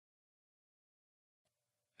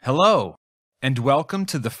Hello, and welcome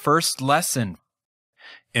to the first lesson.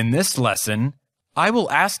 In this lesson, I will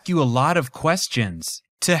ask you a lot of questions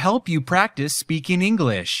to help you practice speaking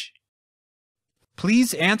English.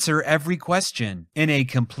 Please answer every question in a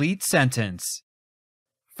complete sentence.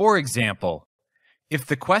 For example, if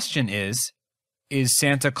the question is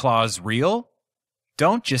Santa Claus real?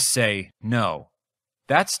 Don't just say, no.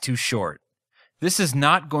 That's too short. This is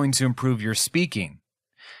not going to improve your speaking.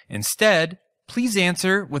 Instead, please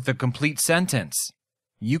answer with a complete sentence.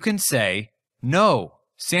 You can say, no,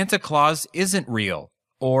 Santa Claus isn't real,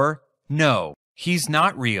 or no, he's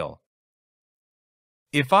not real.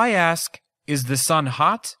 If I ask, is the sun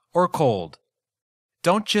hot or cold?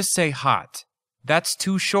 Don't just say hot. That's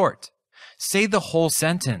too short. Say the whole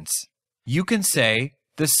sentence. You can say,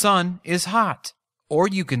 the sun is hot, or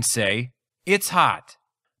you can say, it's hot.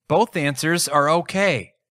 Both answers are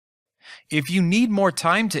okay. If you need more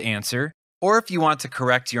time to answer, or if you want to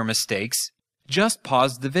correct your mistakes, just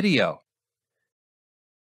pause the video.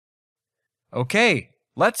 Okay,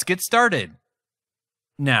 let's get started.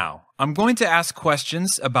 Now, I'm going to ask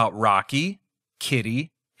questions about Rocky, Kitty,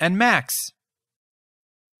 and Max.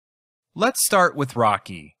 Let's start with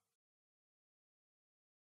Rocky.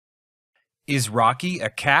 Is Rocky a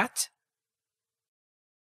cat?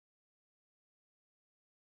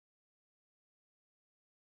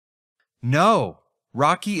 No,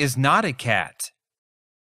 Rocky is not a cat.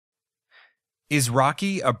 Is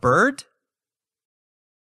Rocky a bird?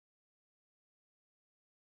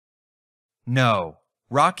 No,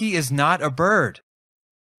 Rocky is not a bird.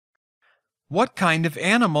 What kind of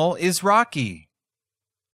animal is Rocky?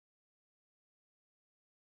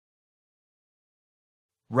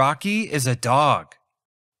 Rocky is a dog.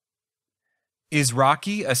 Is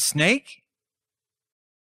Rocky a snake?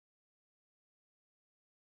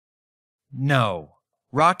 No,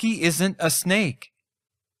 Rocky isn't a snake.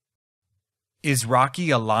 Is Rocky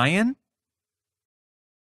a lion?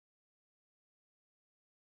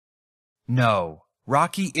 No,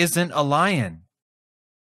 Rocky isn't a lion.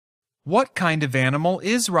 What kind of animal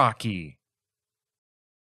is Rocky?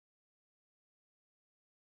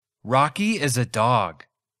 Rocky is a dog.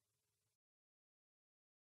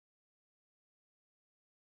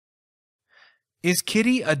 Is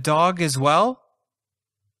Kitty a dog as well?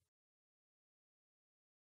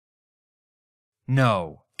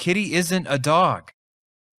 No, Kitty isn't a dog.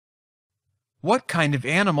 What kind of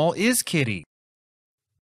animal is Kitty?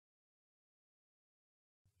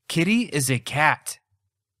 Kitty is a cat.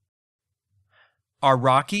 Are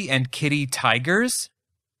Rocky and Kitty tigers?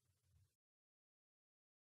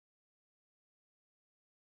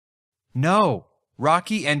 No,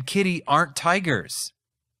 Rocky and Kitty aren't tigers.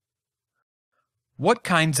 What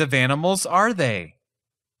kinds of animals are they?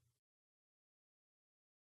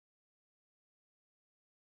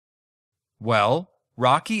 Well,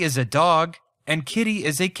 Rocky is a dog and Kitty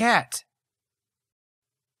is a cat.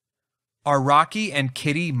 Are Rocky and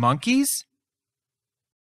Kitty monkeys?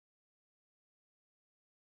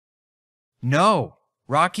 No,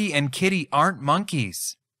 Rocky and Kitty aren't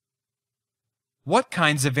monkeys. What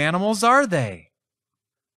kinds of animals are they?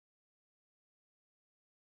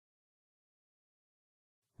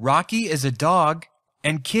 Rocky is a dog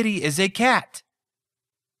and Kitty is a cat.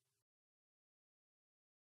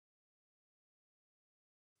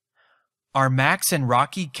 Are Max and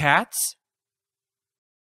Rocky cats?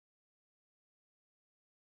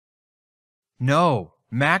 No,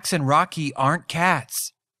 Max and Rocky aren't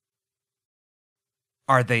cats.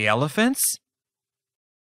 Are they elephants?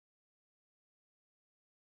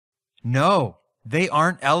 No, they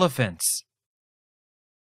aren't elephants.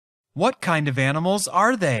 What kind of animals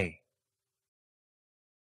are they?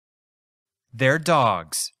 They're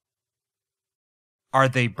dogs. Are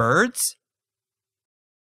they birds?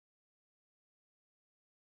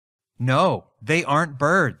 No, they aren't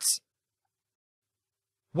birds.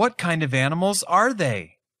 What kind of animals are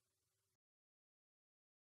they?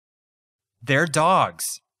 They're dogs.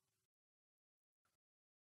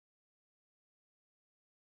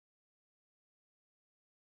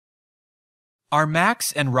 Are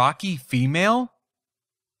Max and Rocky female?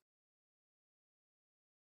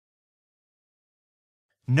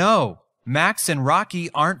 No, Max and Rocky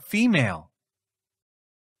aren't female.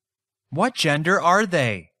 What gender are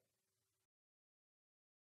they?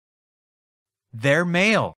 They're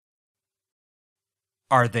male.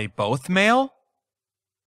 Are they both male?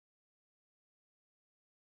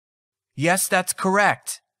 Yes, that's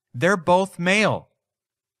correct. They're both male.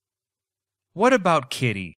 What about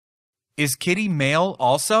Kitty? Is Kitty male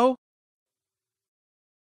also?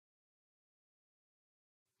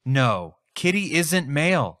 No, Kitty isn't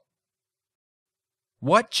male.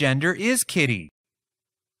 What gender is Kitty?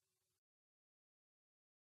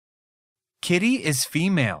 Kitty is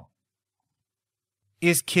female.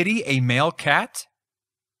 Is Kitty a male cat?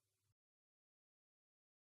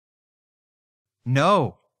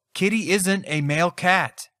 No, Kitty isn't a male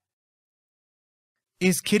cat.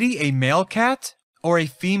 Is Kitty a male cat or a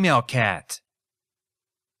female cat?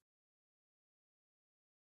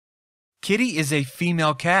 Kitty is a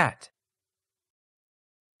female cat.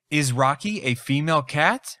 Is Rocky a female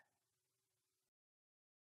cat?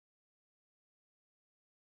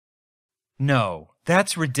 No,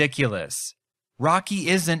 that's ridiculous. Rocky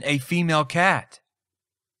isn't a female cat.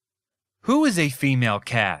 Who is a female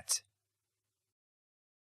cat?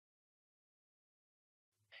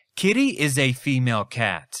 Kitty is a female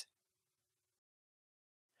cat.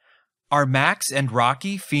 Are Max and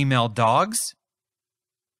Rocky female dogs?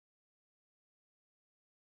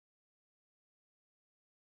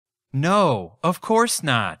 No, of course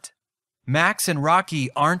not. Max and Rocky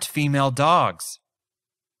aren't female dogs.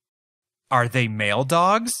 Are they male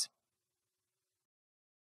dogs?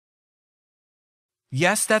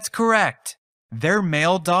 Yes, that's correct. They're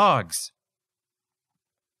male dogs.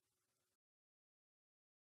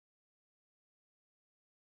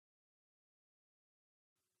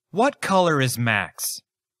 What color is Max?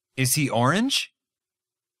 Is he orange?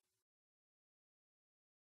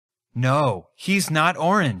 No, he's not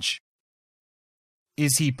orange.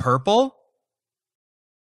 Is he purple?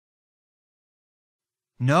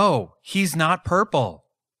 No, he's not purple.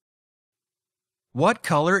 What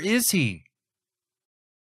color is he?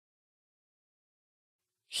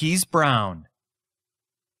 He's brown.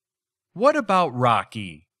 What about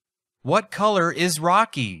Rocky? What color is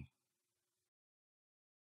Rocky?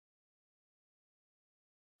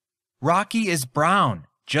 Rocky is brown,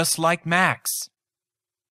 just like Max.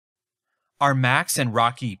 Are Max and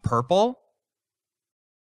Rocky purple?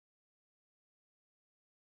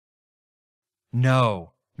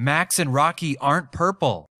 No, Max and Rocky aren't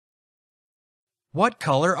purple. What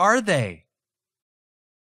color are they?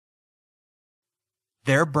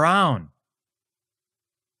 They're brown.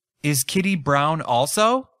 Is Kitty brown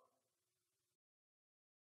also?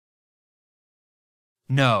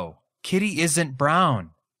 No, Kitty isn't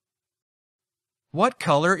brown. What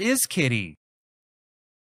color is Kitty?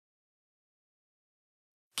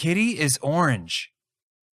 Kitty is orange.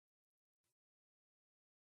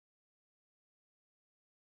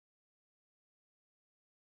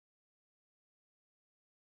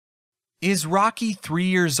 Is Rocky 3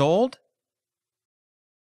 years old?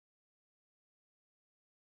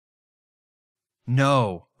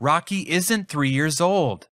 No, Rocky isn't 3 years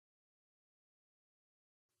old.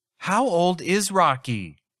 How old is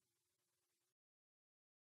Rocky?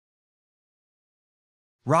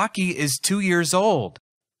 Rocky is 2 years old.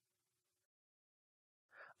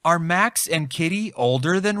 Are Max and Kitty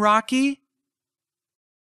older than Rocky?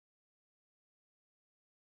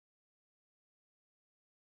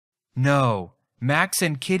 No, Max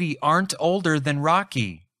and Kitty aren't older than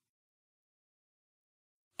Rocky.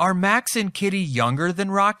 Are Max and Kitty younger than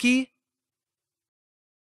Rocky?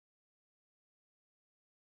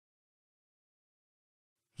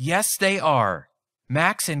 Yes, they are.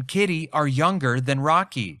 Max and Kitty are younger than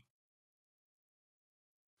Rocky.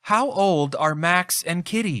 How old are Max and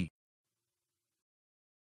Kitty?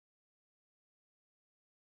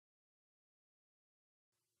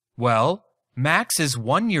 Well, Max is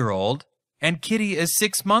 1 year old and Kitty is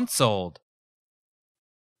 6 months old.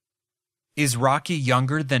 Is Rocky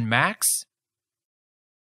younger than Max?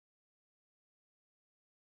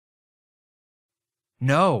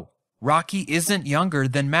 No, Rocky isn't younger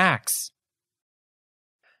than Max.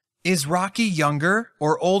 Is Rocky younger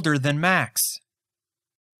or older than Max?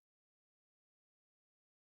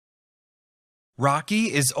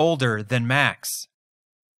 Rocky is older than Max.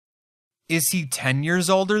 Is he 10 years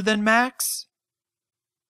older than Max?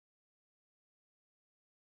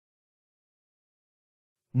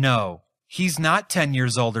 No, he's not 10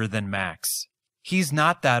 years older than Max. He's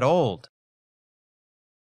not that old.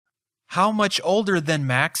 How much older than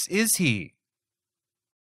Max is he?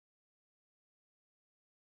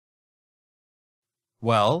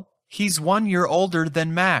 Well, he's 1 year older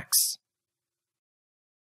than Max.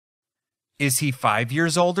 Is he 5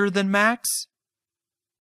 years older than Max?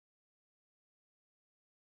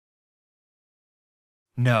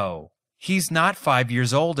 No, he's not 5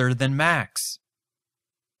 years older than Max.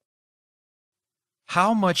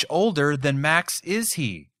 How much older than Max is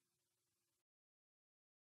he?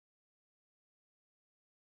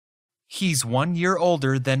 He's 1 year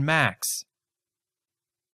older than Max.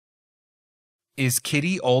 Is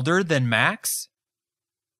Kitty older than Max?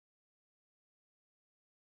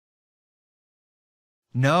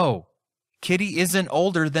 No, Kitty isn't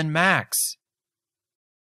older than Max.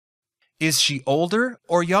 Is she older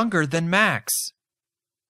or younger than Max?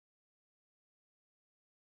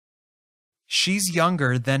 She's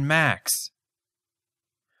younger than Max.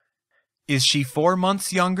 Is she 4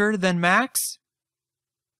 months younger than Max?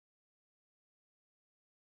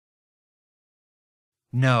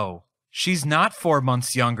 No, she's not 4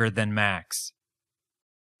 months younger than Max.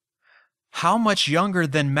 How much younger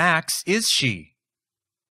than Max is she?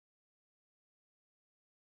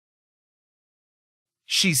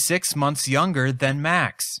 She's 6 months younger than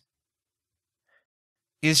Max.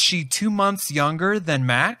 Is she 2 months younger than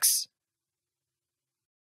Max?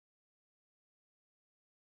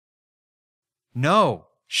 No,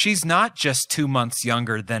 she's not just 2 months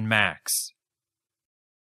younger than Max.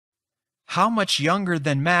 How much younger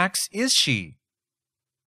than Max is she?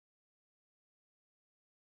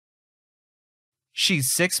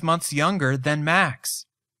 She's 6 months younger than Max.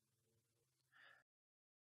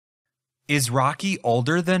 Is Rocky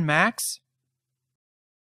older than Max?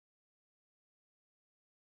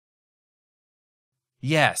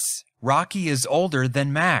 Yes, Rocky is older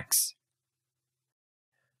than Max.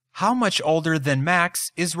 How much older than Max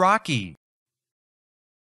is Rocky?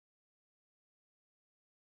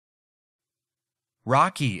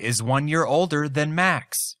 Rocky is 1 year older than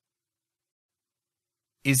Max.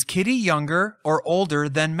 Is Kitty younger or older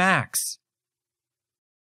than Max?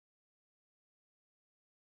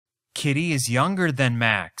 Kitty is younger than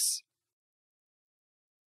Max.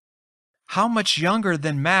 How much younger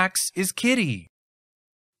than Max is Kitty?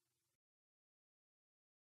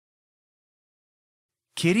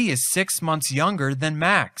 Kitty is 6 months younger than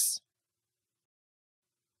Max.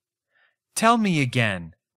 Tell me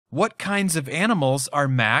again, what kinds of animals are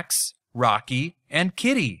Max, Rocky, and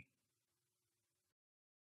Kitty?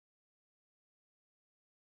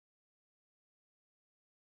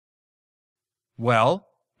 Well,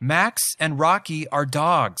 Max and Rocky are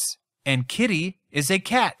dogs, and Kitty is a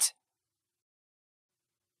cat.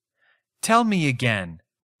 Tell me again,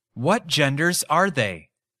 what genders are they?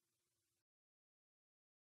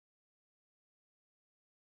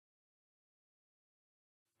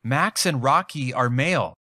 Max and Rocky are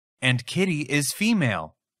male, and Kitty is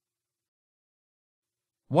female.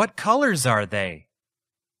 What colors are they?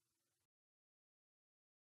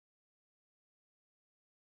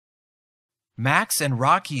 Max and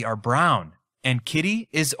Rocky are brown, and Kitty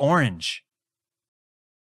is orange.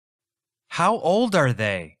 How old are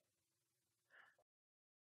they?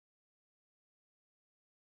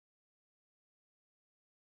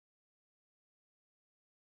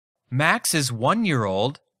 Max is 1 year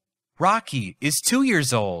old, Rocky is 2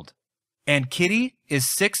 years old, and Kitty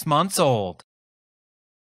is 6 months old.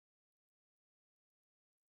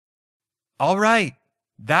 All right,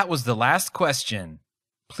 that was the last question.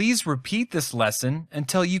 Please repeat this lesson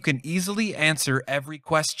until you can easily answer every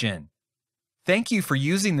question. Thank you for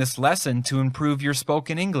using this lesson to improve your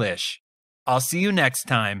spoken English. I'll see you next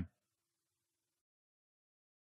time.